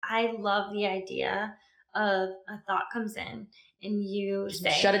I love the idea of a thought comes in and you Just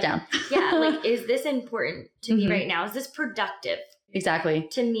say, shut it down. yeah, like, is this important to me right now? Is this productive? Exactly.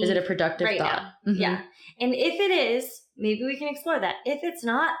 To me. Is it a productive right thought? now? Yeah. And if it is, maybe we can explore that. If it's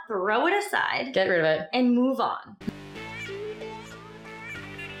not, throw it aside. Get rid of it. And move on.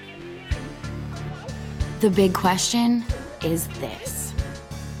 The big question is this.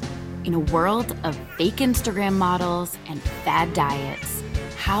 In a world of fake Instagram models and fad diets,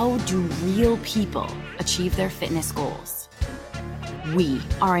 how do real people achieve their fitness goals? We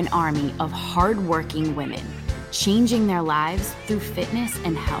are an army of hardworking women changing their lives through fitness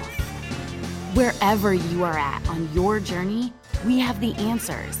and health. Wherever you are at on your journey, we have the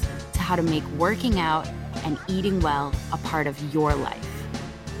answers to how to make working out and eating well a part of your life.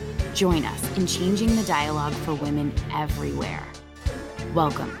 Join us in changing the dialogue for women everywhere.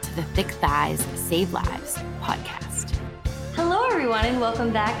 Welcome to the Thick Thighs Save Lives podcast. Hello, everyone, and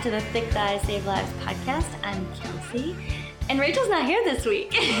welcome back to the Thick Thighs Save Lives podcast. I'm Kelsey, and Rachel's not here this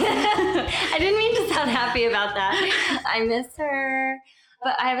week. I didn't mean to sound happy about that. I miss her.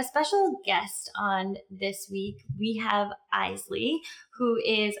 But I have a special guest on this week. We have Isley, who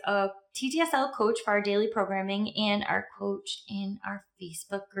is a TTSL coach for our daily programming and our coach in our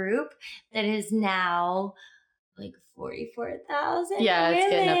Facebook group that is now like 44,000. Yeah, it's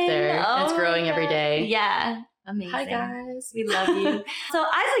getting up there. Oh, it's growing every day. Yeah. Amazing. Hi, guys. We love you. So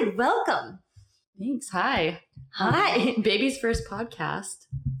Isley, welcome. Thanks. Hi. Hi. Baby's first podcast.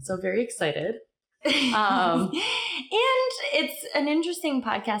 So very excited. And it's an interesting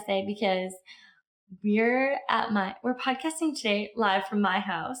podcast day because we're podcasting today live from my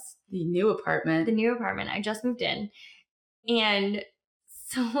house. The new apartment. I just moved in. And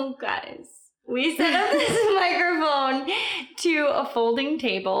so, guys, we set up this microphone to a folding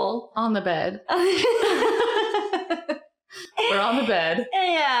table. On the bed. We're on the bed.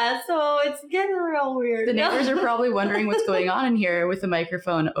 Yeah, so it's getting real weird. The neighbors are probably wondering what's going on in here with the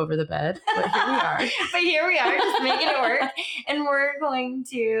microphone over the bed. But here we are. Just making it work. And we're going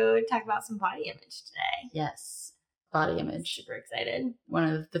to talk about some body image today. Yes. Body image. Super excited. One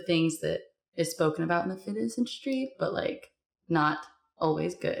of the things that is spoken about in the fitness industry, but like not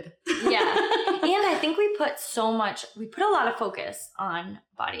always good. Yeah. And I think we put a lot of focus on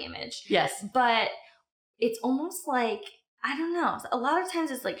body image. Yes. But it's almost like, I don't know. A lot of times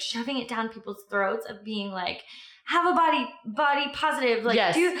it's like shoving it down people's throats of being like, have a body positive. Like,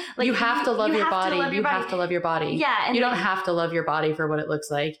 yes. You have to love your body. You have to love your body. Yeah. And you don't have to love your body for what it looks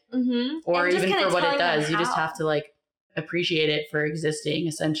like. Mm-hmm. Or even for what it does. You just have to like appreciate it for existing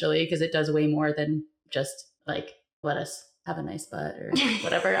essentially, because it does way more than just like, let us have a nice butt or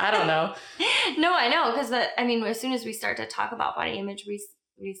whatever. I don't know. No, I know. Because as soon as we start to talk about body image,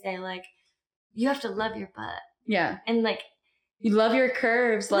 we say like, you have to love your butt. Yeah. And like, you love your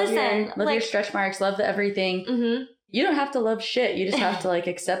curves, love your stretch marks, love the everything. Mm-hmm. You don't have to love shit. You just have to like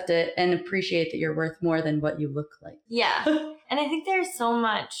accept it and appreciate that you're worth more than what you look like. Yeah. And I think there's so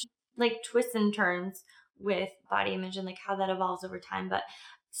much like twists and turns with body image and like how that evolves over time. But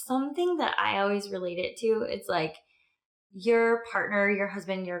something that I always relate it to, it's like your partner, your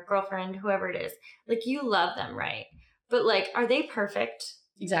husband, your girlfriend, whoever it is, like you love them, right? But like, are they perfect?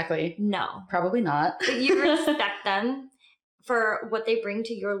 Exactly. No. Probably not. But you respect them for what they bring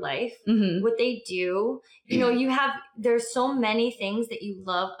to your life, what they do. You know, there's so many things that you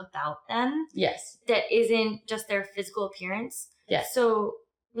love about them. Yes. That isn't just their physical appearance. Yes. So,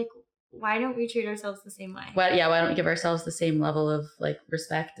 like, why don't we treat ourselves the same way? Why don't we give ourselves the same level of like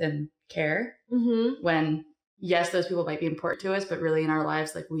respect and care when, yes, those people might be important to us, but really in our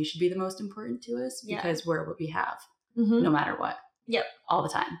lives, like we should be the most important to us because we're what we have, no matter what. Yep. All the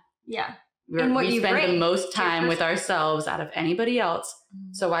time. Yeah. We spend the most time with ourselves out of anybody else.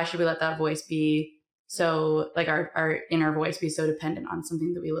 So why should we let that voice be so, like our inner voice be so dependent on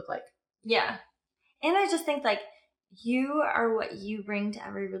something that we look like? Yeah. And I just think like you are what you bring to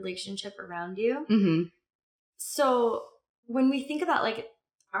every relationship around you. Mm-hmm. So when we think about like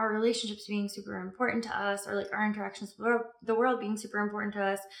our relationships being super important to us or like our interactions with the world being super important to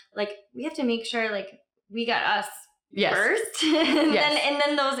us, like we have to make sure like we got us first, and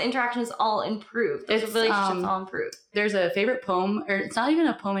then those interactions all improve. Those relationships all improve. There's a favorite poem, or it's not even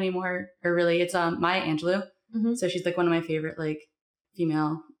a poem anymore, or really, it's Maya Angelou. Mm-hmm. So she's like one of my favorite like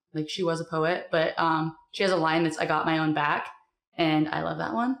female, like she was a poet, but she has a line that's "I got my own back," and I love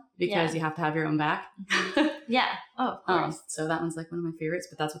that one because you have to have your own back. Yeah. Oh, of course. So that one's like one of my favorites,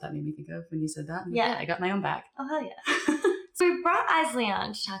 but that's what that made me think of when you said that. Yeah, like, I got my own back. Oh hell yeah! So we brought Isley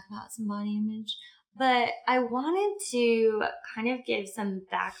on to talk about some body image. But I wanted to kind of give some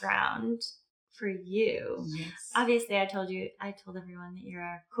background for you. Yes. Obviously, I told everyone that you're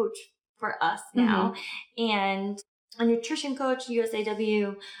a coach for us now, and a nutrition coach,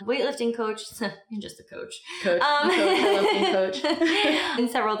 USAW, weightlifting coach. You're just a coach. Weightlifting coach. In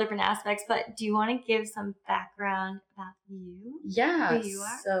several different aspects. But do you want to give some background about you? Yeah. Who you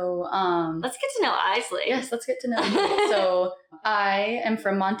are? So, let's get to know Isley. Yes, let's get to know you. So, I am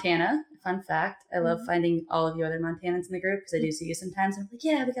from Montana. Fun fact. I love finding all of you other Montanans in the group because I do see you sometimes. And I'm like,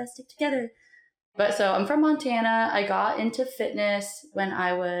 yeah, we got to stick together. But so I'm from Montana. I got into fitness when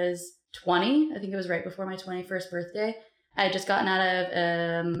I was 20. I think it was right before my 21st birthday. I had just gotten out of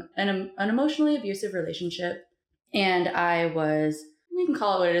an emotionally abusive relationship. And I was, we can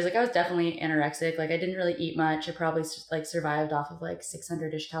call it what it is. Like I was definitely anorexic. Like I didn't really eat much. I probably like survived off of like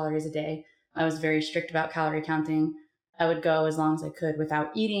 600-ish calories a day. I was very strict about calorie counting. I would go as long as I could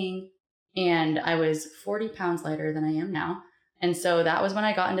without eating. And I was 40 pounds lighter than I am now. And so that was when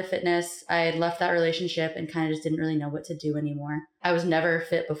I got into fitness. I had left that relationship and kind of just didn't really know what to do anymore. I was never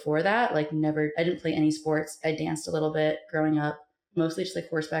fit before that. Like never, I didn't play any sports. I danced a little bit growing up, mostly just like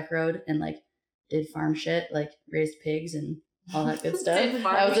horseback rode and like did farm shit, like raised pigs and all that good stuff.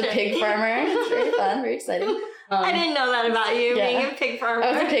 I was a pig farmer. It's very fun, very exciting. I didn't know that about you, being a pig farmer.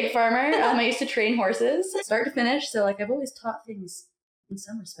 I was a pig farmer. I used to train horses, start to finish. So like I've always taught things in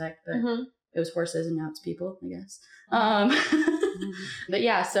some respect, but it was horses and now it's people, I guess. But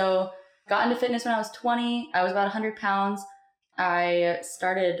yeah, so got into fitness when I was 20. I was about 100 pounds. I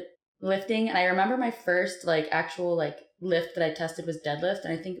started lifting and I remember my first like actual like lift that I tested was deadlift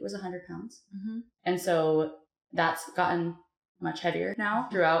and I think it was 100 pounds. And so that's gotten much heavier now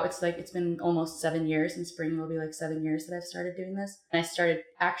throughout. It's like, it's been almost 7 years. In spring will be like 7 years that I've started doing this. And I started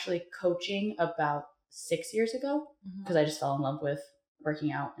actually coaching about 6 years ago because I just fell in love with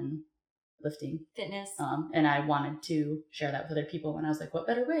working out and lifting fitness. And I wanted to share that with other people. And I was like, what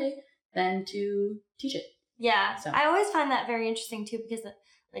better way than to teach it? Yeah. So I always find that very interesting too, because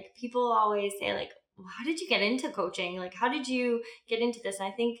like people always say like, well, how did you get into coaching? Like, how did you get into this?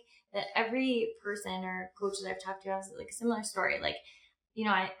 And I think that every person or coach that I've talked to has like a similar story. Like, you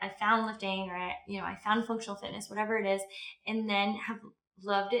know, I found lifting or I found functional fitness, whatever it is, and then have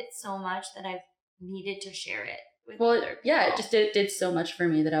loved it so much that I've needed to share it. It just did so much for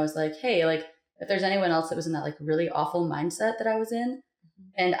me that I was like, hey, like if there's anyone else that was in that like really awful mindset that I was in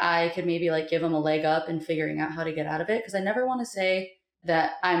and I could maybe like give them a leg up in figuring out how to get out of it. Because I never want to say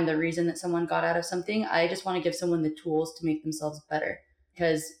that I'm the reason that someone got out of something. I just want to give someone the tools to make themselves better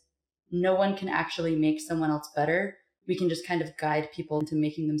because no one can actually make someone else better. We can just kind of guide people into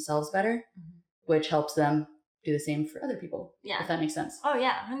making themselves better, which helps them do the same for other people. Yeah. If that makes sense. Oh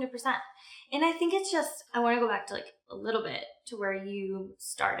yeah, 100%. And I think it's just, I want to go back to like a little bit to where you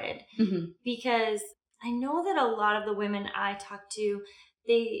started because I know that a lot of the women I talk to,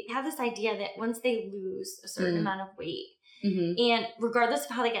 they have this idea that once they lose a certain amount of weight and regardless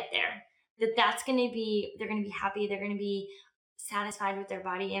of how they get there, that's going to be, they're going to be happy. They're going to be satisfied with their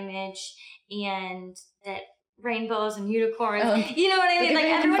body image and that rainbows and unicorns. You know what I mean? Like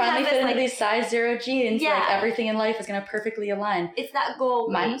everyone finally has this, like these size 0 jeans. Yeah. Like everything in life is going to perfectly align. It's that goal.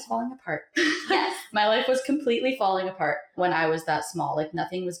 Mine was falling apart. Yes. My life was completely falling apart when I was that small. Like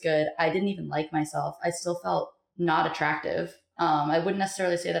nothing was good. I didn't even like myself. I still felt not attractive. I wouldn't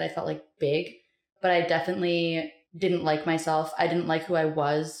necessarily say that I felt like big, but I definitely didn't like myself. I didn't like who I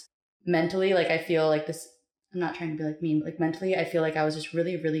was mentally. Like I feel like this, I'm not trying to be like mean, but like mentally, I feel like I was just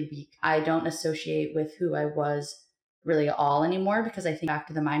really, really weak. I don't associate with who I was really at all anymore because I think back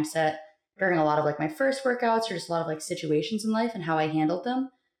to the mindset during a lot of like my first workouts or just a lot of like situations in life and how I handled them.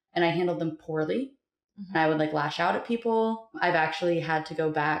 And I handled them poorly. And I would like lash out at people. I've actually had to go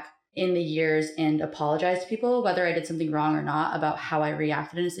back in the years and apologize to people, whether I did something wrong or not, about how I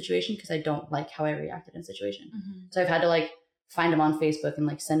reacted in a situation because I don't like how I reacted in a situation. So I've had to like find them on Facebook and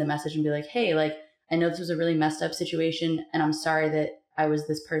like send a message and be like, hey, like, I know this was a really messed up situation and I'm sorry that I was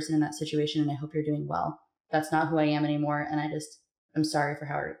this person in that situation and I hope you're doing well. That's not who I am anymore. And I'm sorry for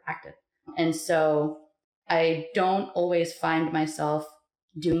how I acted. And so I don't always find myself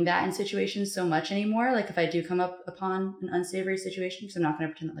doing that in situations so much anymore. Like if I do come up upon an unsavory situation, because I'm not going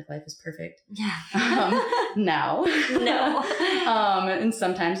to pretend that like life is perfect. Yeah. Now. No. And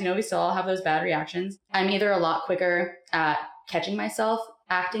sometimes, we still all have those bad reactions. I'm either a lot quicker at catching myself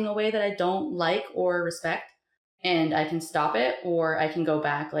acting a way that I don't like or respect, and I can stop it, or I can go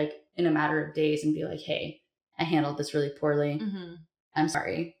back like in a matter of days and be like, hey, I handled this really poorly. I'm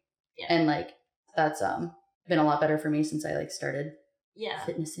sorry. Yeah. And like, that's been a lot better for me since I like started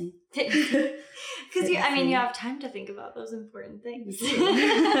fitnessing. Because you have time to think about those important things.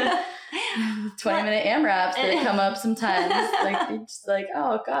 20-minute AMRAPs that come up sometimes. Like, you're just like,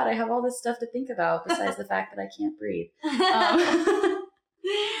 oh God, I have all this stuff to think about besides the fact that I can't breathe.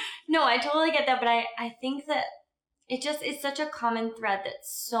 No, I totally get that, but I think that it's such a common thread that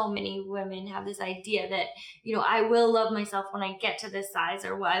so many women have this idea that, I will love myself when I get to this size,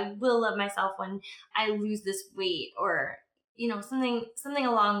 or I will love myself when I lose this weight, or, something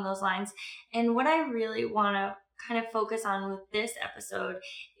along those lines. And what I really want to kind of focus on with this episode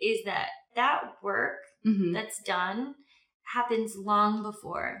is that work that's done happens long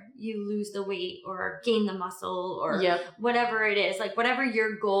before you lose the weight or gain the muscle or whatever it is, like whatever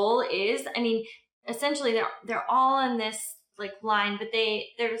your goal is. I mean, essentially they're all in this like line, but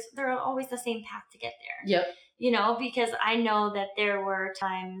they're always the same path to get there. Because I know that there were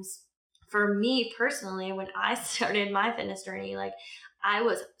times for me personally when I started my fitness journey, like I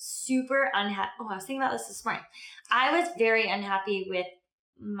was super unhappy. I was thinking about this morning. I was very unhappy with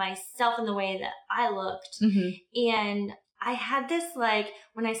myself in the way that I looked. And I had this, like,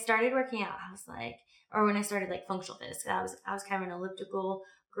 when I started working out, I was like, or when I started like functional fitness, I was kind of an elliptical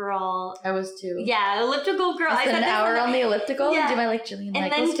girl. I was too. Yeah, elliptical girl. I spent an hour on the elliptical and do my like Jillian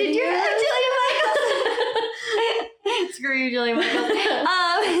Michaels. And then did you like Jillian Michaels? Screw you, Jillian Michaels.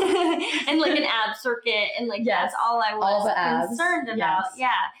 And like an ab circuit, and like that's all I was concerned about. Yeah.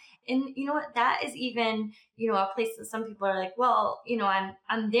 And you know what? That is even, a place that some people are like, well,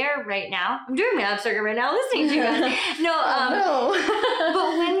 I'm there right now. I'm doing my ab circuit right now, listening to you guys. No.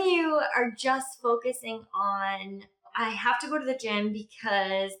 But when you are just focusing on, I have to go to the gym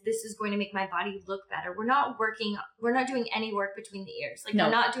because this is going to make my body look better. We're not doing any work between the ears. Like, we're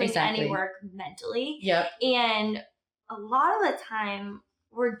not doing any work mentally. And a lot of the time,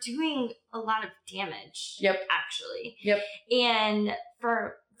 we're doing a lot of damage. Actually. And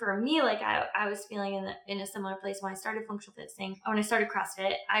for me, like I was feeling in a similar place when I started functional fitnessing. When I started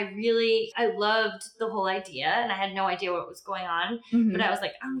CrossFit, I loved the whole idea, and I had no idea what was going on. But I was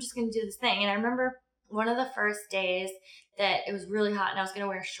like, I'm just going to do this thing. And I remember one of the first days that it was really hot and I was going to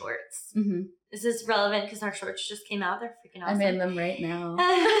wear shorts. This is relevant because our shorts just came out. They're freaking awesome. I'm in them right now.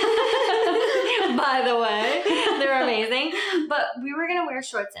 By the way, they're amazing. But we were going to wear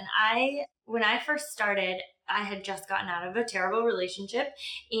shorts, and when I first started, I had just gotten out of a terrible relationship,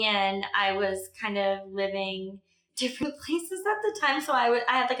 and I was kind of living different places at the time. So I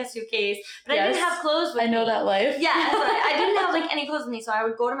had like a suitcase, but I didn't have clothes with me. I know that life. Yeah. So I didn't have like any clothes with me. So I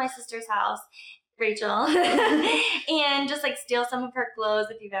would go to my sister's house, Rachel, and just like steal some of her clothes.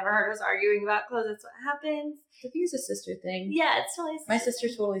 If you've ever heard us arguing about clothes, that's what happens. I think it's a sister thing. Yeah, it's totally my sister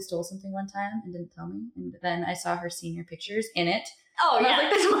totally stole something one time and didn't tell me. And then I saw her senior pictures in it. Oh, and yeah. I was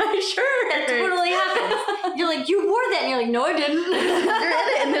like, that's my shirt. That totally happens. You're like, you wore that. And you're like, no, I didn't. You're in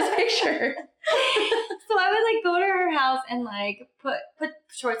it in this picture. So I would like go to her house and like put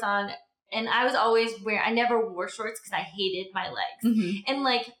shorts on. And I was always I never wore shorts because I hated my legs. And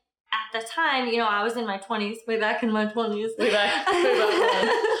like at the time, I was in my 20s, way back in my 20s. Way back when.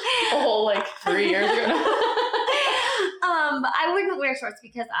 A whole like 3 years ago. But I wouldn't wear shorts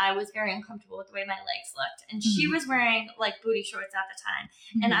because I was very uncomfortable with the way my legs looked. And she was wearing like booty shorts at the time.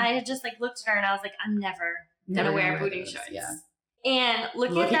 And I had just like looked at her and I was like, I'm never gonna wear booty shorts. Yeah. And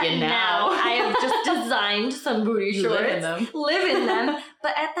look at that now. I have just designed some booty shorts. Live in them.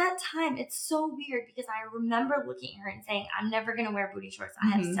 But at that time, it's so weird because I remember looking at her and saying, I'm never going to wear booty shorts. I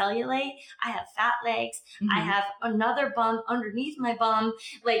have cellulite. I have fat legs. I have another bump underneath my bum.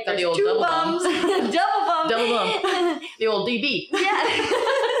 Like, there's the old two bumps. Double bump. Double bump. The old DB. Yeah.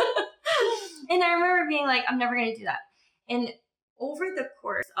 And I remember being like, I'm never going to do that. And over the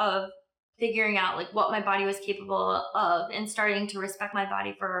course of figuring out like what my body was capable of and starting to respect my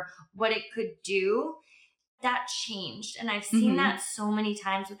body for what it could do, that changed. And I've seen that so many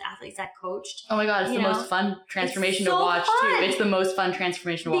times with athletes that coached. Oh my God, it's the most fun transformation to watch too. It's the most fun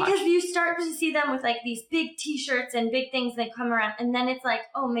transformation to watch. Because you start to see them with like these big t-shirts and big things that come around, and then it's like,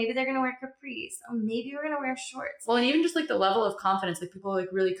 oh, maybe they're gonna wear capris. Oh, maybe we're gonna wear shorts. Well, and even just like the level of confidence, like people like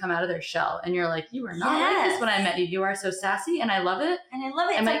really come out of their shell and you're like, you were not like this when I met you. You are so sassy and I love it. And I love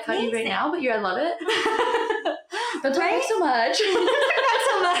it. I might cut you right now, but I love it. Don't talk so much. Not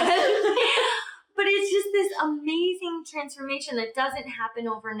so much. But it's just this amazing transformation that doesn't happen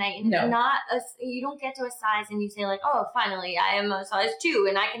overnight. And you don't get to a size and you say like, oh, finally, I am a size 2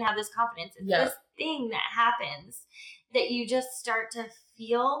 and I can have this confidence. It's this thing that happens that you just start to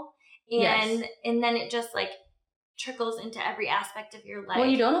feel. And then it just like trickles into every aspect of your life. Well,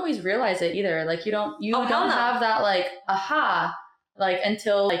 you don't always realize it either. Like you don't have that like, aha, like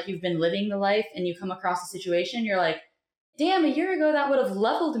until like you've been living the life and you come across a situation, you're like, damn, a year ago that would have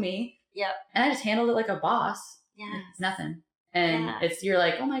leveled me. Yep. And I just handled it like a boss. Yes. Nothing. And you're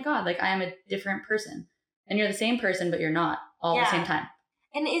like, oh my God, like I am a different person. And you're the same person, but you're not all at the same time.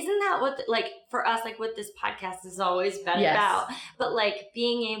 And isn't that what, like, for us, like, what this podcast has always been about? But, like,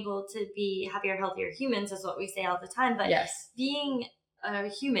 being able to be happier, healthier humans is what we say all the time. But being a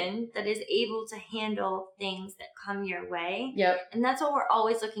human that is able to handle things that come your way. Yep. And that's what we're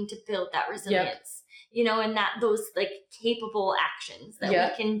always looking to build, that resilience. You know, and that those, like, capable actions that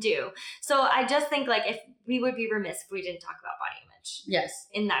we can do. So I just think, like, if we would be remiss if we didn't talk about body image. Yes.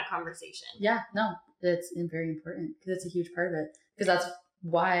 In that conversation. Yeah, no, it's very important because it's a huge part of it. Because that's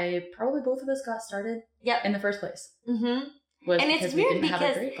why probably both of us got started in the first place. Mm-hmm. And it's weird we didn't have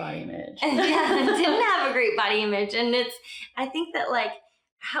a great body image. Didn't have a great body image. And I think that, like,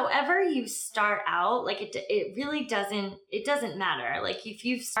 however you start out, like, it really doesn't matter. Like, if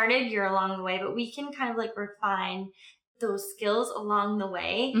you've started, you're along the way, but we can kind of, like, refine those skills along the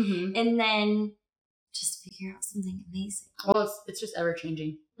way and then just figure out something amazing. Well, it's just ever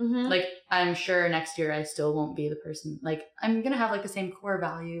changing. Mm-hmm. Like, I'm sure next year I still won't be the person. Like, I'm going to have, like, the same core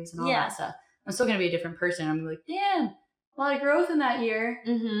values and all that stuff. I'm still going to be a different person. I'm going to be like, damn, a lot of growth in that year.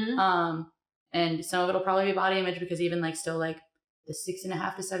 Mm-hmm. And some of it'll probably be body image because even, like, still, like, the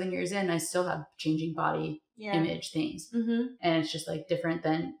 6.5 to 7 years in, I still have changing body image things. Mm-hmm. And it's just, like, different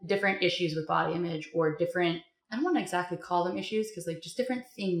issues with body image or different, I don't want to exactly call them issues because, like, just different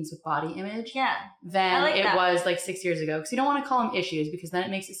things with body image than it was, like, 6 years ago. Because you don't want to call them issues because then it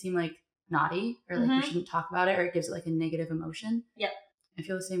makes it seem, like, naughty or, like, you shouldn't talk about it or it gives it, like, a negative emotion. Yep. I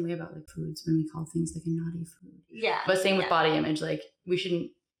feel the same way about, like, foods when we call things, like, a naughty food. Yeah. But same with body image. Like, we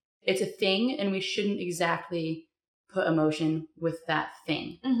shouldn't, it's a thing and we shouldn't exactly put emotion with that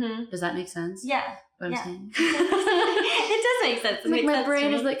thing. Mm-hmm. Does that make sense? Yeah. What I'm saying? It does make sense. Like, my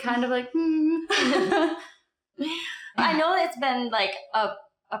brain is, like, kind of like, I know it's been, like, a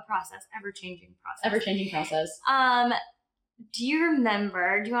process, ever-changing process. Do you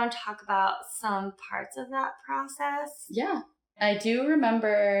remember, do you want to talk about some parts of that process? Yeah. I do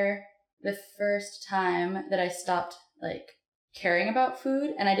remember the first time that I stopped, like, caring about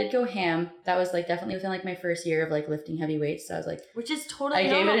food, and I did go ham. That was, like, definitely within, like, my first year of, like, lifting heavy weights. So I was like, which is totally, I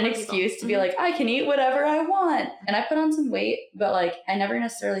gave it an excuse to be like, I can eat whatever I want. And I put on some weight, but, like, I never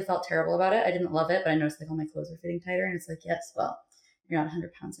necessarily felt terrible about it. I didn't love it, but I noticed, like, all my clothes were fitting tighter, and it's like, yes, well, you're not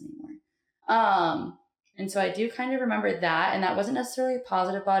 100 pounds anymore. And so I do kind of remember that, and that wasn't necessarily a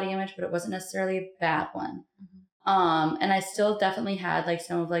positive body image, but it wasn't necessarily a bad one. And I still definitely had, like,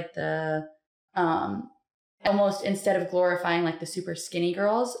 some of, like, the, almost instead of glorifying, like, the super skinny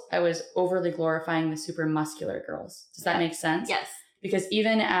girls, I was overly glorifying the super muscular girls. Does that make sense? Yes. Because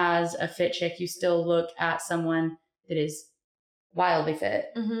even as a fit chick, you still look at someone that is wildly fit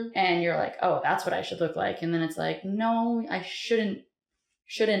and you're like, oh, that's what I should look like. And then it's like, no, I shouldn't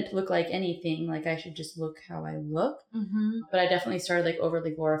look like anything. Like, I should just look how I look. But I definitely started, like,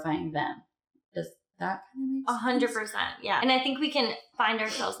 overly glorifying them. Does that kind of make sense? 100%. Yeah. And I think we can find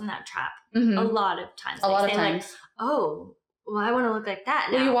ourselves in that trap a lot of times. A lot of times. Like, oh, well, I want to look like that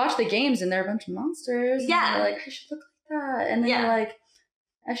now. Well, you watch the games and they're a bunch of monsters. Yeah. And you're like, I should look like that. And then you're like,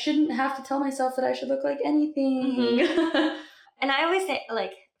 I shouldn't have to tell myself that I should look like anything. And I always say,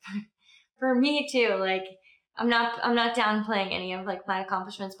 like, for me too, like, I'm not downplaying any of, like, my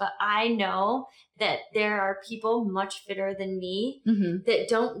accomplishments, but I know that there are people much fitter than me that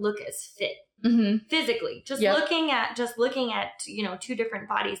don't look as fit. Physically, just looking at you know, two different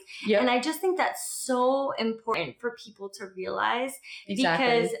bodies. And I just think that's so important for people to realize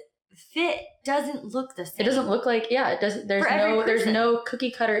because fit doesn't look the same. It doesn't look like it doesn't. There's no cookie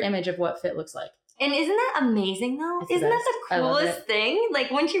cutter image of what fit looks like. And isn't that amazing though? Isn't that the coolest thing?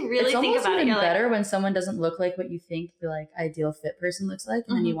 Like, once you really think about it, it's almost better when someone doesn't look like what you think the, like, ideal fit person looks like,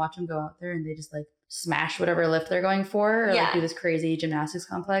 and then you watch them go out there and they just, like, smash whatever lift they're going for, or like do this crazy gymnastics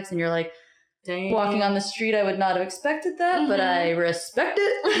complex, and you're like, dang. Walking on the street, I would not have expected that, but I respect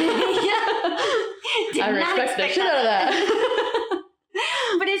it. I respect the shit out of that.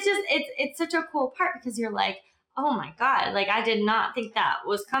 But it's just, it's such a cool part because you're like, oh my God, like, I did not think that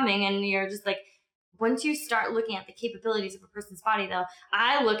was coming. And you're just like, once you start looking at the capabilities of a person's body, though,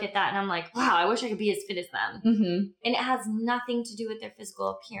 I look at that and I'm like, wow, I wish I could be as fit as them. And it has nothing to do with their physical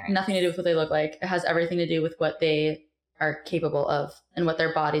appearance. Nothing to do with what they look like. It has everything to do with what they are capable of and what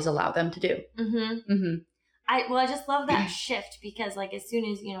their bodies allow them to do. I just love that shift because, like, as soon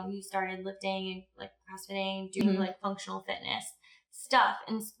as, you know, you started lifting and, like, CrossFitting, doing like functional fitness stuff,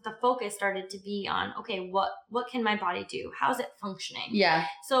 and the focus started to be on, okay, what can my body do? How's it functioning? Yeah.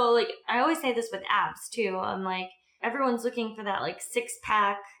 So, like, I always say this with abs too. I'm like, everyone's looking for that, like,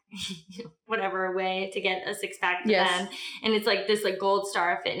 6-pack whatever way to get a six pack to them. And it's like this like gold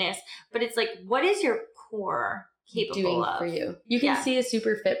star of fitness. But it's like, what is your core capable doing of for you? You can see a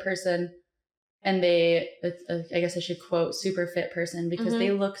super fit person and I guess I should quote super fit person because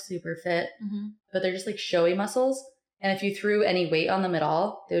they look super fit, but they're just like showy muscles. And if you threw any weight on them at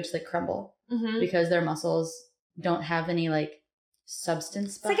all, they would just like crumble because their muscles don't have any like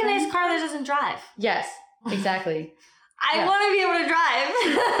substance. It's like a nice car that doesn't drive. Yes, exactly. I want to be able to drive.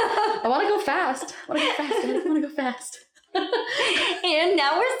 I want to go fast. I want to go fast. And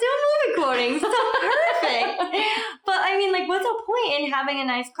now we're still movie quoting. So perfect. But I mean, like, what's the point in having a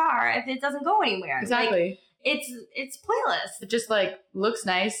nice car if it doesn't go anywhere? Exactly. Like, it's pointless. It just like looks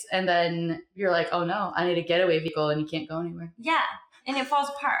nice, and then you're like, oh no, I need a getaway vehicle, and you can't go anywhere. Yeah. And it falls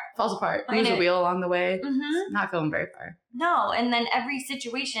apart. Lose a wheel along the way. It's not going very far. No. And then every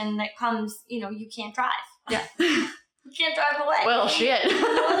situation that comes, you can't drive. Yeah. You can't drive away. Well, shit.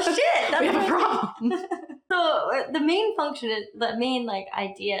 That's we have a problem. So the main function is, the main like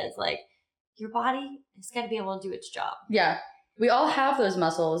idea is like your body has got to be able to do its job. Yeah. We all have those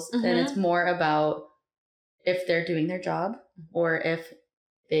muscles, and it's more about if they're doing their job or if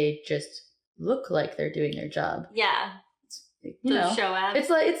they just look like they're doing their job. Yeah. Show abs.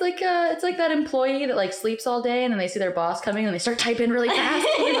 It's like that employee that like sleeps all day and then they see their boss coming and they start typing really fast.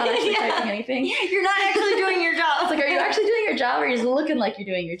 You're not actually typing anything. You're not actually doing your job. It's like, are you actually doing your job, or are you just looking like you're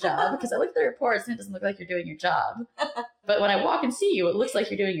doing your job? Because I look at the reports and it doesn't look like you're doing your job. But when I walk and see you, it looks like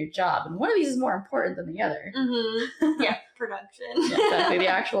you're doing your job. And one of these is more important than the other. Yeah, production. Yeah, exactly. The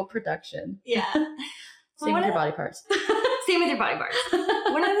actual production. Yeah. Same with your body parts. Same with your body parts.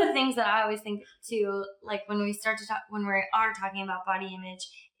 One of the things that I always think too, like when we are talking about body image,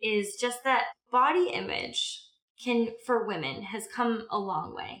 is just that body image for women has come a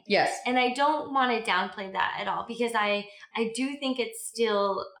long way. Yes. And I don't want to downplay that at all, because I do think it's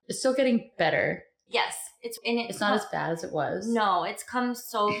still getting better. Yes. It's not as bad as it was. No, it's come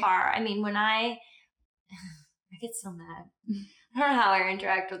so far. I mean, when I get so mad. I don't know how I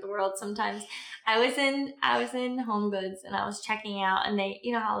interact with the world sometimes. I was in Home Goods and I was checking out, and they,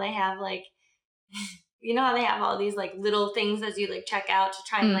 how they have like, how they have all these like little things as you like check out to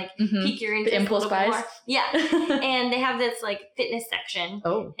try and like pique your interest. The impulse buys. More. Yeah. And they have this like fitness section.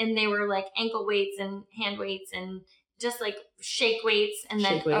 Oh. And they were like ankle weights and hand weights and just like shake weights and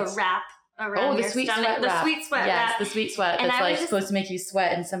then a wrap around your stomach. The sweet sweat wrap. Yes, the sweet sweat. And that's like supposed to make you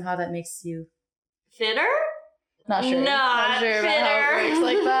sweat, and somehow that makes you fitter. Not sure. Not sure fitter. About how it works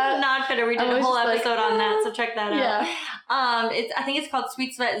like that. Not fitter. We did a whole episode on that, so check that out. Yeah. I think it's called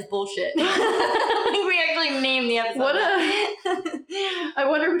Sweet Sweat is Bullshit. I think we actually named the episode. I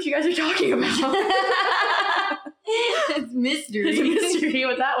wonder what you guys are talking about. It's mystery. It's a mystery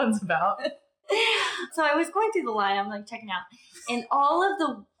what that one's about. So I was going through the line, I'm like checking out, and all of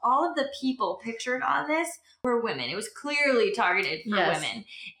the people pictured on this were women. It was clearly targeted for women.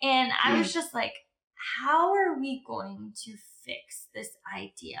 And I was just like, how are we going to fix this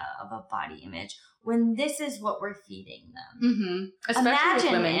idea of a body image when this is what we're feeding them? Especially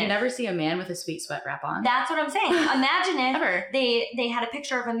with women. You never see a man with a sweet sweat wrap on. That's what I'm saying. Imagine if they had a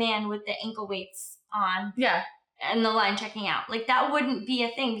picture of a man with the ankle weights on. Yeah. And the line checking out. Like, that wouldn't be a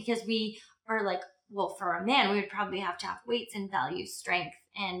thing, because we are like, well, for a man, we would probably have to have weights and value strength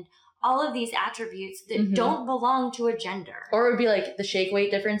and all of these attributes that don't belong to a gender. Or it would be like the shake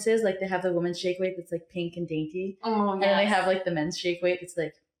weight differences. Like they have the women's shake weight that's like pink and dainty. Oh, yes. And they have like the men's shake weight that's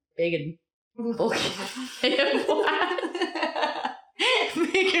like big and bulky. Big and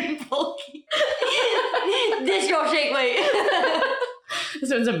bulky. This your shake weight. This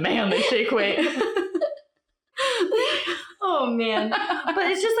one's a manly shake weight. Oh man. But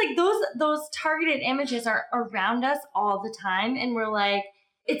it's just like those targeted images are around us all the time, and we're like,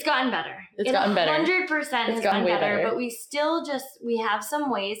 it's gotten better. It's gotten better. 100% has gotten better, but we still we have some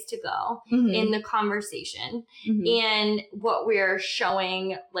ways to go in the conversation and what we're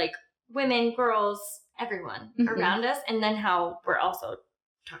showing, like women, girls, everyone around us, and then how we're also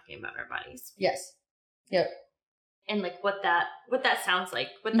talking about our bodies. Yes. Yep. And like what that sounds like,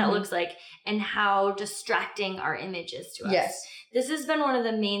 what that looks like, and how distracting our image is to us. Yes. This has been one of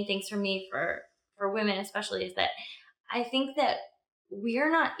the main things for me, for women especially, is that I think that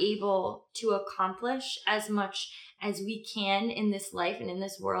we're not able to accomplish as much as we can in this life and in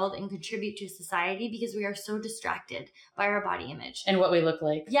this world and contribute to society because we are so distracted by our body image. And what we look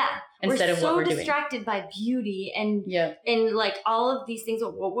like. Yeah. Instead of what we're doing. We're so distracted by beauty and like all of these things,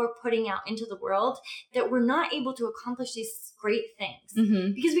 what we're putting out into the world, that we're not able to accomplish these great things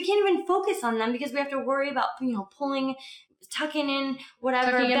because we can't even focus on them because we have to worry about, pulling tucking in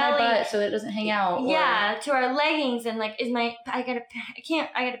whatever tucking in my belly, butt so that it doesn't hang out. Yeah, to our leggings, and like I gotta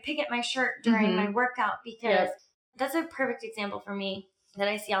pick at my shirt during my workout, because that's a perfect example for me that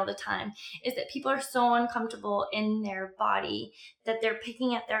I see all the time, is that people are so uncomfortable in their body that they're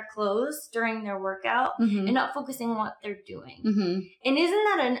picking at their clothes during their workout and not focusing on what they're doing. And isn't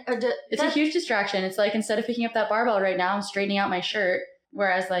that it's a huge distraction. It's like, instead of picking up that barbell right now, I'm straightening out my shirt.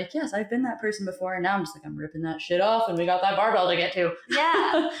 Whereas, like, yes, I've been that person before, and now I'm just like, I'm ripping that shit off, and we got that barbell to get to.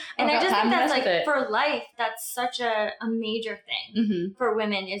 Yeah. And I just think that's like, for life, that's such a major thing for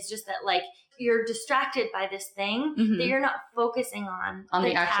women, is just that, like, you're distracted by this thing that you're not focusing on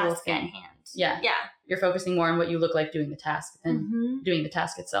the actual thing at hand. Yeah. You're focusing more on what you look like doing the task than doing the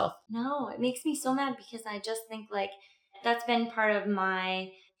task itself. No, it makes me so mad, because I just think, like, that's been part of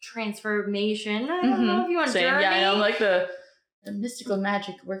my transformation. I don't know if you want journey. Yeah, I know, like the mystical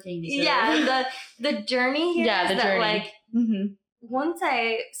magic working. Yeah, the journey here. Yeah, the journey. Like, once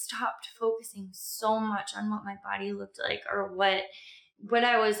I stopped focusing so much on what my body looked like, or what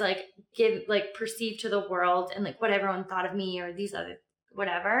I was like perceived to the world, and like what everyone thought of me, or these other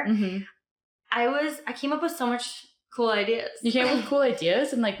whatever, I came up with so much cool ideas. You came up with cool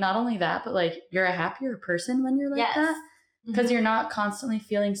ideas, and like, not only that, but like, you're a happier person when you're like that, because you're not constantly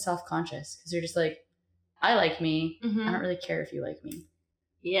feeling self-conscious, because you're just like, I like me. I don't really care if you like me.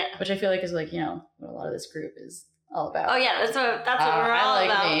 Yeah. Which I feel like is like, you know, what a lot of this group is all about. Oh yeah, that's what we're all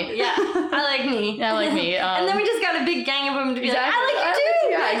about. Me. Yeah, I like me. Yeah, I like me. And then we just got a big gang of them to be like, I like you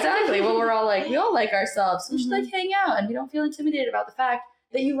too. Yeah, exactly. Well, we're all like, we all like ourselves. We should like hang out, and we don't feel intimidated about the fact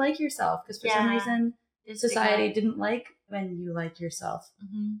that you like yourself, because for some reason society didn't like when you like yourself.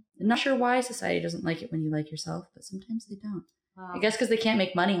 I'm not sure why society doesn't like it when you like yourself, but sometimes they don't. Wow. I guess because they can't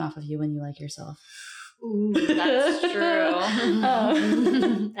make money off of you when you like yourself. Ooh, that's true.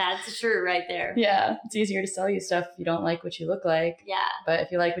 That's true right there. Yeah, it's easier to sell you stuff if you don't like what you look like. Yeah. But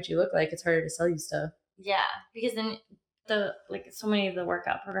if you like what you look like, it's harder to sell you stuff. Yeah, because then so many of the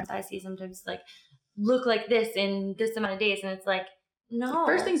workout programs I see sometimes like look like this in this amount of days, and it's like, no.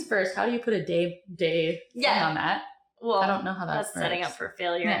 First things first, how do you put a day thing on that? Well, I don't know how that's setting up for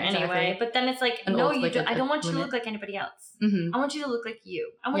failure anyway. But then it's like, no, you don't. I don't want you to look like anybody else. I want you to look like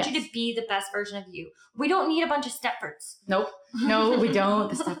you. I want you to be the best version of you. We don't need a bunch of Stepfords. Nope. No, we don't.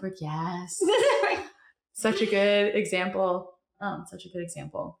 The Stepford, yes. Such a good example. Such a good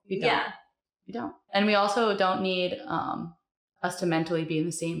example. We don't. Yeah. We don't. And we also don't need us to mentally be in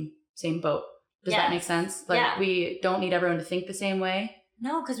the same boat. Does that make sense? Like, we don't need everyone to think the same way.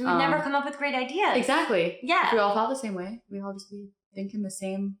 No, because we would never come up with great ideas. Exactly. Yeah. If we all thought the same way, we'd all just be thinking the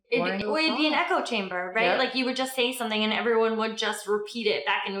same. It'd be an echo chamber, right? Yep. Like, you would just say something and everyone would just repeat it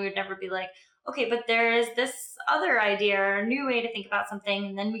back, and we would never be like, okay, but there is this other idea or a new way to think about something,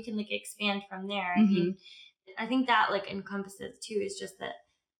 and then we can like expand from there. I think that like encompasses too, is just that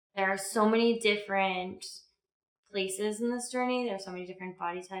there are so many different places in this journey. There are so many different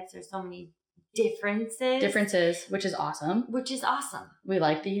body types. There's so many differences, which is awesome. We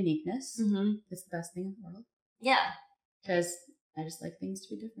like the uniqueness. It's the best thing in the world. Yeah. Because I just like things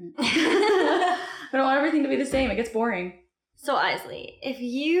to be different. I don't want everything to be the same. It gets boring. So, Isley, if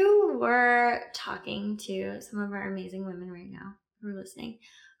you were talking to some of our amazing women right now who are listening,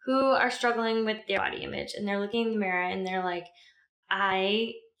 who are struggling with their body image, and they're looking in the mirror and they're like,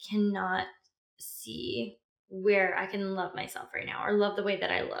 I cannot see where I can love myself right now, or love the way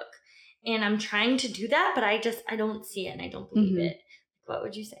that I look. And I'm trying to do that, but I don't see it, and I don't believe it. What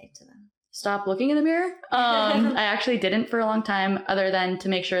would you say to them? Stop looking in the mirror. I actually didn't for a long time, other than to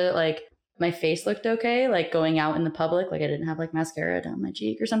make sure that like my face looked okay, like going out in the public, like I didn't have like mascara down my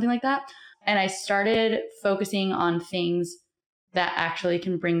cheek or something like that. And I started focusing on things that actually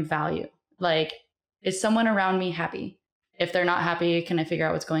can bring value. Like, is someone around me happy? If they're not happy, can I figure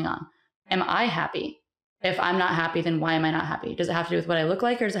out what's going on? Am I happy? If I'm not happy, then why am I not happy? Does it have to do with what I look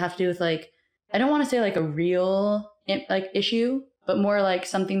like, or does it have to do with like, I don't want to say like a real like issue, but more like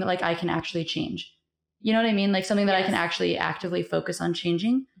something that like I can actually change. You know what I mean? Like something that I can actually actively focus on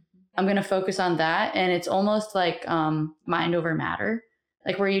changing. I'm going to focus on that. And it's almost like mind over matter,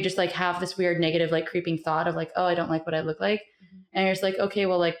 like where you just like have this weird negative, like creeping thought of like, oh, I don't like what I look like. And you're just like, okay,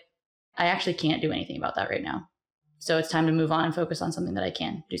 well, like I actually can't do anything about that right now. So it's time to move on and focus on something that I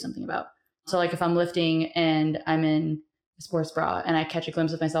can do something about. So like if I'm lifting and I'm in a sports bra and I catch a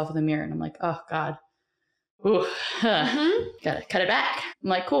glimpse of myself in the mirror and I'm like, oh God, ooh, gotta cut it back. I'm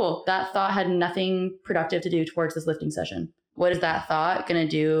like, cool. That thought had nothing productive to do towards this lifting session. What is that thought going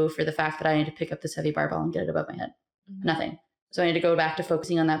to do for the fact that I need to pick up this heavy barbell and get it above my head? Nothing. So I need to go back to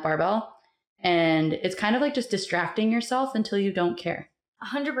focusing on that barbell. And it's kind of like just distracting yourself until you don't care.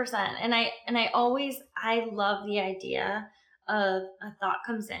 100%. And I love the idea a thought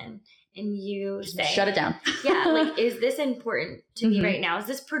comes in and you say, shut it down. Yeah, like, is this important to me right now? Is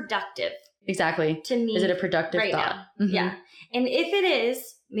this productive? Exactly. To me. Is it a productive right thought? Now? Yeah. And if it is,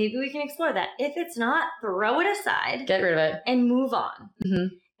 maybe we can explore that. If it's not, throw it aside. Get rid of it. And move on.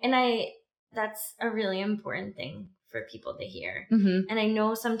 And that's a really important thing for people to hear. And I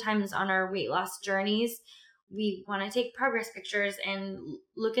know sometimes on our weight loss journeys, we want to take progress pictures and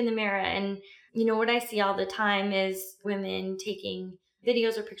look in the mirror. And you know what I see all the time is women taking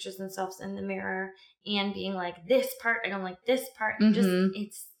videos or pictures themselves in the mirror and being like, this part, I don't like this part. And just,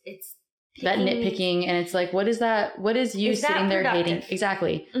 it's that nitpicking. And it's like, what is that? What is you sitting there hating?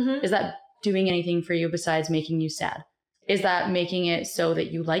 Exactly. Is that doing anything for you besides making you sad? Is that making it so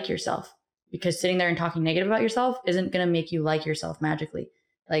that you like yourself? Because sitting there and talking negative about yourself isn't going to make you like yourself magically.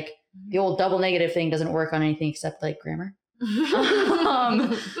 Like the old double negative thing doesn't work on anything except like grammar.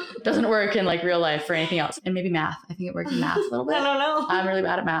 Doesn't work in like real life for anything else. And maybe math. I think it works in math a little bit. I don't know. I'm really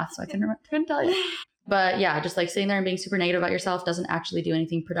bad at math, so I couldn't tell you. But yeah, just like sitting there and being super negative about yourself doesn't actually do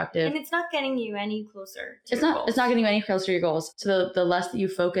anything productive. And it's not getting you any closer to your goals. It's not getting you any closer to your goals. So the less that you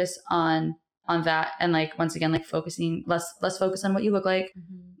focus on that, and like once again, like focusing less focus on what you look like,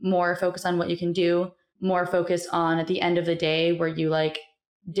 more focus on what you can do, more focus on at the end of the day where you like,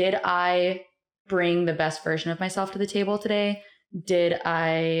 did I bring the best version of myself to the table today? Did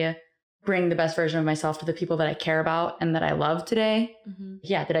I bring the best version of myself to the people that I care about and that I love today?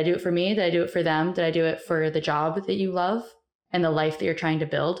 Yeah. Did I do it for me? Did I do it for them? Did I do it for the job that you love and the life that you're trying to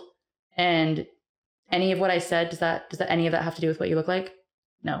build? And any of what I said, does any of that have to do with what you look like?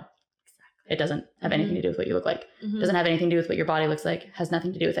 No, it doesn't have anything to do with what you look like. It doesn't have anything to do with what your body looks like. It has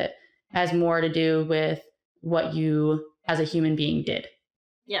nothing to do with it. It has more to do with what you as a human being did.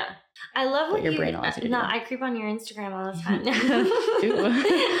 Yeah. I love what your brain allows you to do. I creep on your Instagram all the time.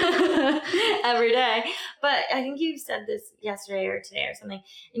 Every day. But I think you said this yesterday or today or something.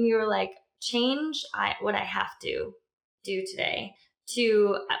 And you were like, change what I have to do today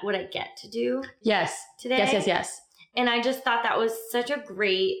to what I get to do. Yes. Today. Yes. And I just thought that was such a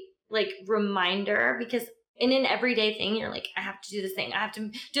great like reminder, because in an everyday thing, you're like, I have to do this thing. I have to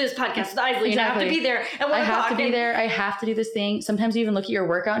do this podcast with Isley. And I have to be there. And I have to be there. I have to do this thing. Sometimes you even look at your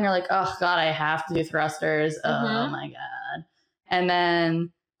workout and you're like, oh God, I have to do thrusters. Oh my God. And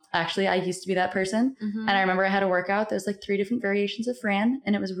then actually I used to be that person. And I remember I had a workout. There's like 3 different variations of Fran,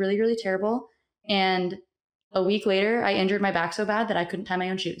 and it was really, really terrible. And a week later, I injured my back so bad that I couldn't tie my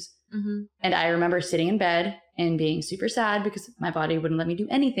own shoes. And I remember sitting in bed and being super sad because my body wouldn't let me do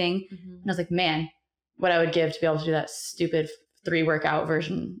anything. And I was like, man, what I would give to be able to do that stupid 3 workout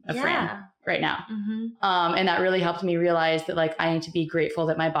version of Fran right now. And that really helped me realize that like, I need to be grateful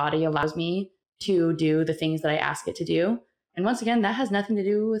that my body allows me to do the things that I ask it to do. And once again, that has nothing to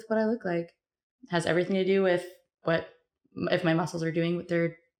do with what I look like. It has everything to do with if my muscles are doing what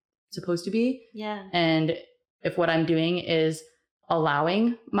they're supposed to be. Yeah. And if what I'm doing is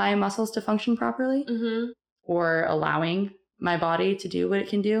allowing my muscles to function properly or allowing my body to do what it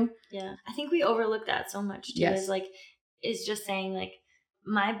can do. Yeah. I think we overlook that so much too. Yes. Is just saying like,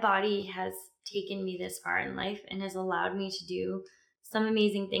 my body has taken me this far in life and has allowed me to do some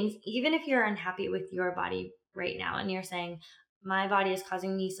amazing things. Even if you're unhappy with your body right now and you're saying, my body is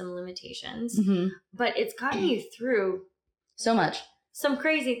causing me some limitations, but it's gotten you through so much, some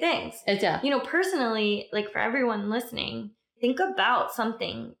crazy things. It's You know, personally, like for everyone listening, think about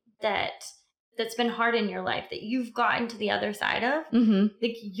something that's been hard in your life that you've gotten to the other side of.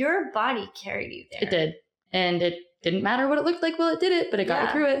 Like your body carried you there. It did. And it didn't matter what it looked like. Well, it did it, but it got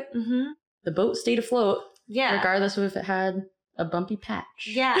you through it. The boat stayed afloat. Yeah. Regardless of if it had a bumpy patch.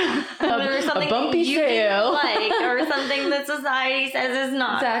 Yeah. Or something a bumpy you sail. Like, or something that society says is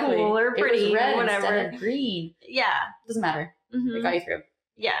not cool or pretty. It was red or whatever. Instead of green. Yeah. Doesn't matter. It got you through.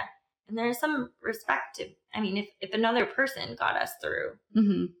 Yeah. And there's some respect to, I mean, if another person got us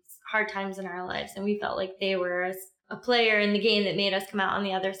through hard times in our lives and we felt like they were a player in the game that made us come out on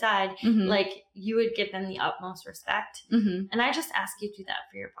the other side, like you would give them the utmost respect. And I just ask you to do that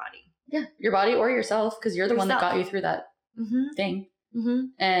for your body. Yeah. Your body or yourself, because you're the one that got you through that thing.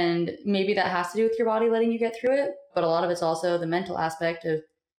 And maybe that has to do with your body letting you get through it. But a lot of it's also the mental aspect of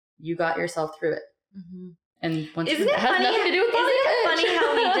you got yourself through it. And once Isn't it has funny? nothing to do with Isn't it funny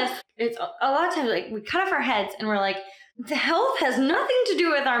how we just, it's a lot of times like we cut off our heads and we're like, the health has nothing to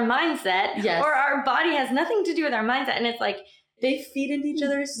do with our mindset, or our body has nothing to do with our mindset. And it's like, they feed into each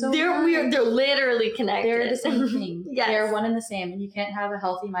other so much. They're literally connected. They're the same thing. Yes. They're one and the same. And you can't have a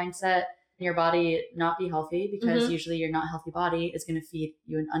healthy mindset your body not be healthy because usually your not healthy body is going to feed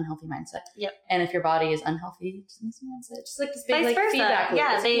you an unhealthy mindset. Yep. And if your body is unhealthy, it just makes a mindset. Just like this big Vice versa. feedback loop.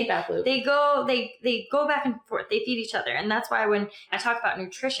 Yeah, feedback loop. They go back and forth. They feed each other. And that's why when I talk about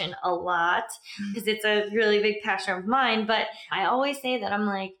nutrition a lot, because it's a really big passion of mine, but I always say that I'm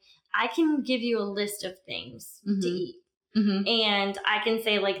like, I can give you a list of things to eat. And I can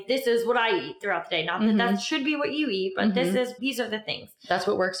say like, this is what I eat throughout the day. Not that that should be what you eat, but these are the things. That's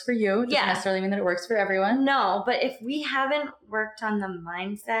what works for you. It doesn't necessarily mean that it works for everyone. No, but if we haven't worked on the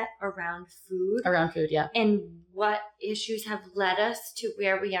mindset around food. And what issues have led us to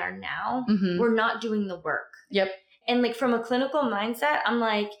where we are now, we're not doing the work. Yep. And like from a clinical mindset, I'm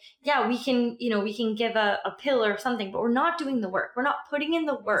like, yeah, we can give a pill or something, but we're not doing the work. We're not putting in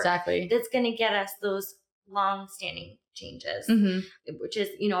the work that's going to get us those long-standing changes, which is,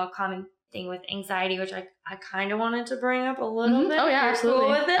 a common thing with anxiety, which I kind of wanted to bring up a little bit. Oh yeah, absolutely. Cool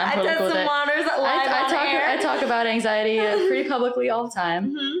with it? I'm totally I tested some waters I talk about anxiety pretty publicly all the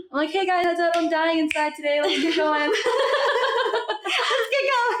time. I'm like, hey guys, heads up, I'm dying inside today. Let's get going. Let's get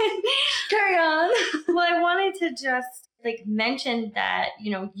going. Carry on. Well, I wanted to just like mention that,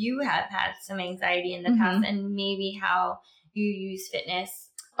 you have had some anxiety in the past and maybe how you use fitness.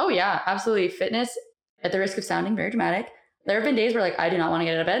 Oh yeah, absolutely. Fitness, at the risk of sounding very dramatic, there have been days where like, I do not want to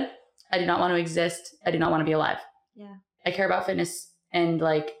get out of bed. I do not want to exist. I do not want to be alive. Yeah. I care about fitness and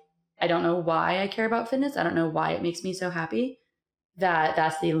like, I don't know why I care about fitness. I don't know why it makes me so happy.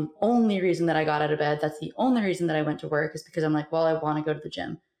 That's the only reason that I got out of bed. That's the only reason that I went to work is because I'm like, well, I want to go to the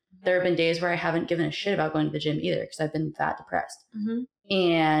gym. There have been days where I haven't given a shit about going to the gym either because I've been that depressed.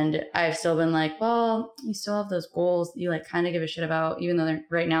 And I've still been like, well, you still have those goals that you like kind of give a shit about, even though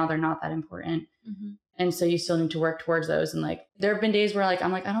right now they're not that important. And so you still need to work towards those. And like, there have been days where like,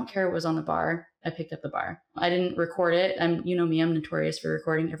 I'm like, I don't care what was on the bar. I picked up the bar. I didn't record it. You know me, I'm notorious for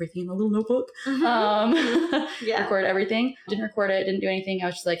recording everything in a little notebook. Record everything. Didn't record it. Didn't do anything. I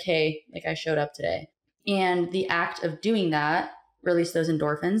was just like, hey, like I showed up today. And the act of doing that release those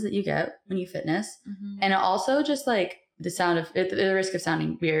endorphins that you get when you fitness. And it also just like the sound of it, the risk of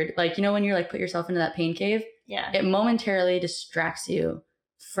sounding weird. Like, when you're like, put yourself into that pain cave, it momentarily distracts you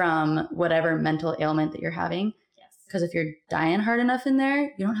from whatever mental ailment that you're having. Because if you're dying hard enough in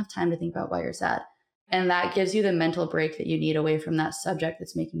there, you don't have time to think about why you're sad. And that gives you the mental break that you need away from that subject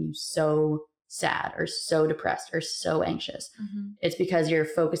that's making you so sad or so depressed or so anxious. It's because you're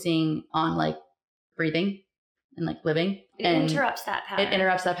focusing on like breathing and like living. It interrupts that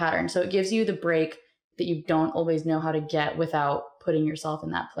pattern. So it gives you the break that you don't always know how to get without putting yourself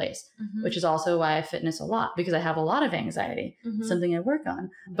in that place, which is also why I fitness a lot, because I have a lot of anxiety, something I work on.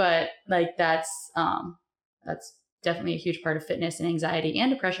 But like that's definitely a huge part of fitness and anxiety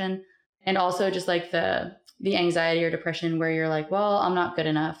and depression. And also just like the anxiety or depression where you're like, well, I'm not good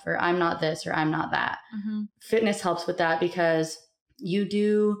enough, or I'm not this, or I'm not that. Fitness helps with that because you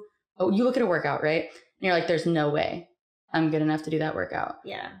look at a workout, right? And you're like, there's no way I'm good enough to do that workout.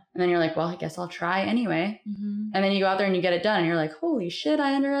 Yeah. And then you're like, well, I guess I'll try anyway. And then you go out there and you get it done and you're like, holy shit,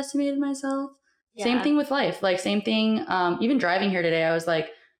 I underestimated myself. Yeah. Same thing with life. Like same thing. Even driving here today, I was like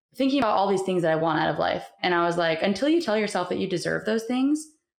thinking about all these things that I want out of life. And I was like, until you tell yourself that you deserve those things,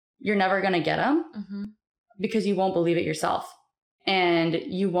 you're never going to get them because you won't believe it yourself. And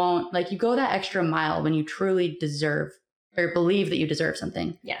you won't you go that extra mile when you truly deserve or believe that you deserve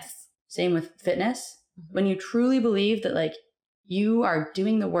something. Yes. Same with fitness. When you truly believe that like you are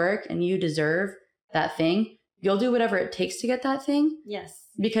doing the work and you deserve that thing, you'll do whatever it takes to get that thing. Yes.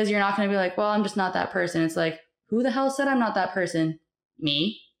 Because you're not going to be like, well, I'm just not that person. It's like, who the hell said I'm not that person?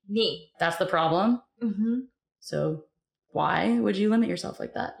 Me. That's the problem. So why would you limit yourself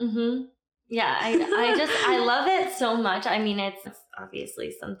like that? Yeah, I love it so much. I mean, it's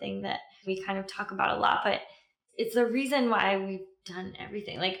obviously something that we kind of talk about a lot, but it's the reason why we've done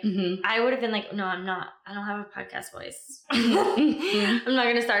everything. Like I would have been like, no, I'm not. I don't have a podcast voice. I'm not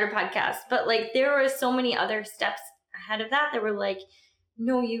going to start a podcast. But like there were so many other steps ahead of that were like,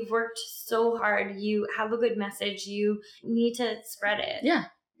 no, you've worked so hard. You have a good message. You need to spread it. Yeah,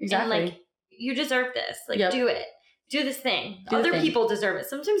 exactly. And like you deserve this. Like do it. Do this thing. Other people deserve it.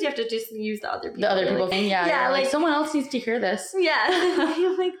 Sometimes you have to just use the other people. The other people thing, yeah. Yeah, like someone else needs to hear this.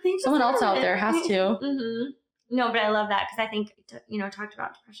 Yeah. Like, someone else out there has to. No, but I love that because I think, talked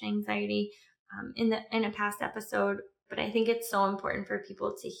about depression, anxiety in a past episode, but I think it's so important for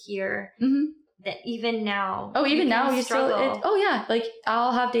people to hear that even now. Oh, even now you struggle. Still, yeah. Like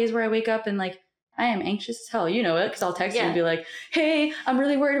I'll have days where I wake up and like, I am anxious as hell. You know it because I'll text you and be like, hey, I'm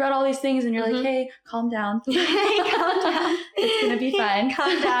really worried about all these things. And you're like, hey, calm down. Hey, calm down. It's going to be fine.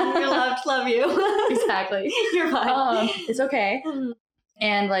 Calm down. You're loved. Love you. Exactly. You're fine. It's okay.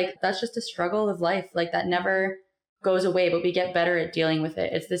 And like, that's just a struggle of life. Like that never goes away, but we get better at dealing with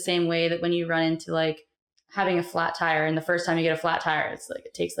it. It's the same way that when you run into like having a flat tire, and the first time you get a flat tire, it's like,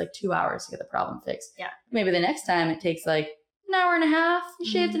 it takes like 2 hours to get the problem fixed. Yeah. Maybe the next time it takes like an hour and a half, you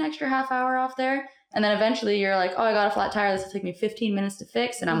shaved an extra half hour off there. And then eventually you're like, oh, I got a flat tire. This will take me 15 minutes to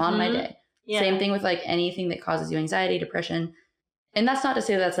fix, and I'm on my day. Yeah. Same thing with like anything that causes you anxiety, depression. And that's not to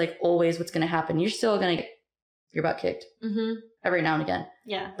say that's like always what's going to happen. You're still going to get your butt kicked every now and again.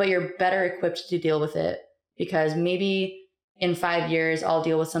 Yeah. But you're better equipped to deal with it, because maybe in 5 years I'll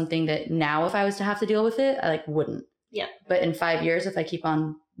deal with something that now if I was to have to deal with it, I like wouldn't. Yeah. But in 5 years, if I keep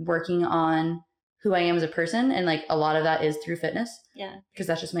on working on who I am as a person, and like a lot of that is through fitness. Yeah. Because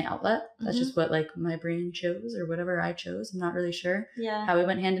that's just my outlet. That's just what like my brain chose, or whatever I chose. I'm not really sure how we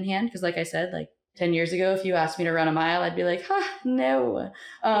went hand in hand. Because like I said, like 10 years ago, if you asked me to run a mile, I'd be like, no.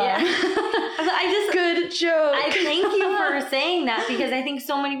 Good joke. I thank you for saying that, because I think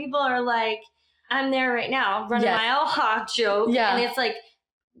so many people are like, I'm there right now, run a mile, hot joke. Yeah. And it's like,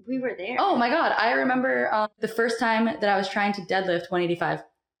 we were there. Oh my God. I remember the first time that I was trying to deadlift 185,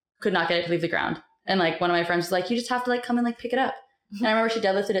 could not get it to leave the ground. And like one of my friends was like, you just have to like come and like pick it up. And I remember she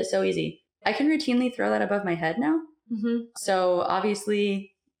deadlifted it so easy. I can routinely throw that above my head now. So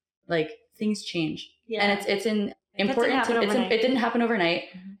obviously like things change. Yeah. And it's important it didn't happen overnight.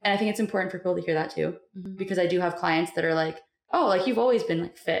 And I think it's important for people to hear that too. Because I do have clients that are like, oh, like you've always been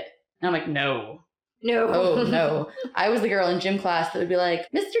like fit. And I'm like, no. Oh, no. I was the girl in gym class that would be like,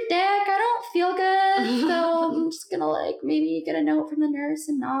 Mr. Dick, I don't feel good. So I'm just going to like maybe get a note from the nurse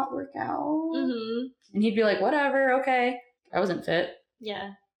and not work out. And he'd be like, whatever. Okay. I wasn't fit.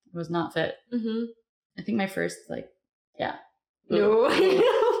 Yeah. I was not fit. I think my first No.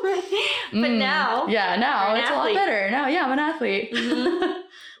 But now. Yeah, now it's a lot better. Now, yeah, I'm an athlete.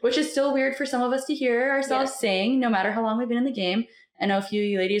 Which is still weird for some of us to hear ourselves saying, no matter how long we've been in the game. I know a few of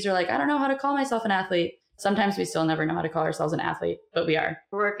you ladies are like, I don't know how to call myself an athlete. Sometimes we still never know how to call ourselves an athlete, but we are.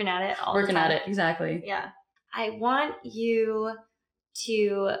 We're working at it all Working the time. at it, exactly. Yeah. I want you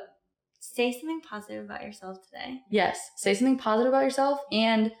to say something positive about yourself today. Yes. Say something positive about yourself.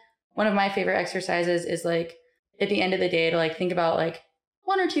 And one of my favorite exercises is like, at the end of the day, to like think about like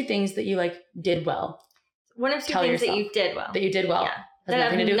 1 or 2 things that you like did well. 1 or 2 things that you did well. That you did well. Yeah. Has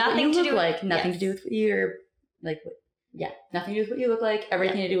nothing to do with what you look like. Nothing to do with what you're like. Nothing to do with what you look like.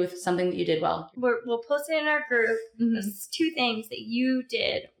 Everything to do with something that you did well. We'll post it in our group. There's 2 things that you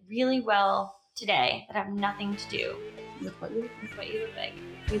did really well today that have nothing to do with what you look like.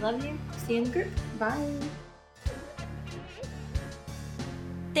 We love you. See you in the group. Bye.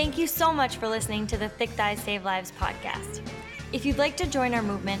 Thank you so much for listening to the Thick Thighs Save Lives podcast. If you'd like to join our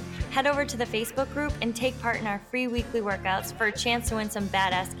movement, head over to the Facebook group and take part in our free weekly workouts for a chance to win some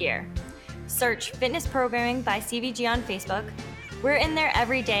badass gear. Search Fitness Programming by CVG on Facebook. We're in there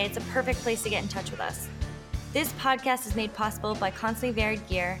every day. It's a perfect place to get in touch with us. This podcast is made possible by Constantly Varied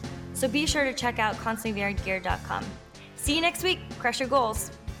Gear, so be sure to check out constantlywariedgear.com. See you next week. Crush your goals.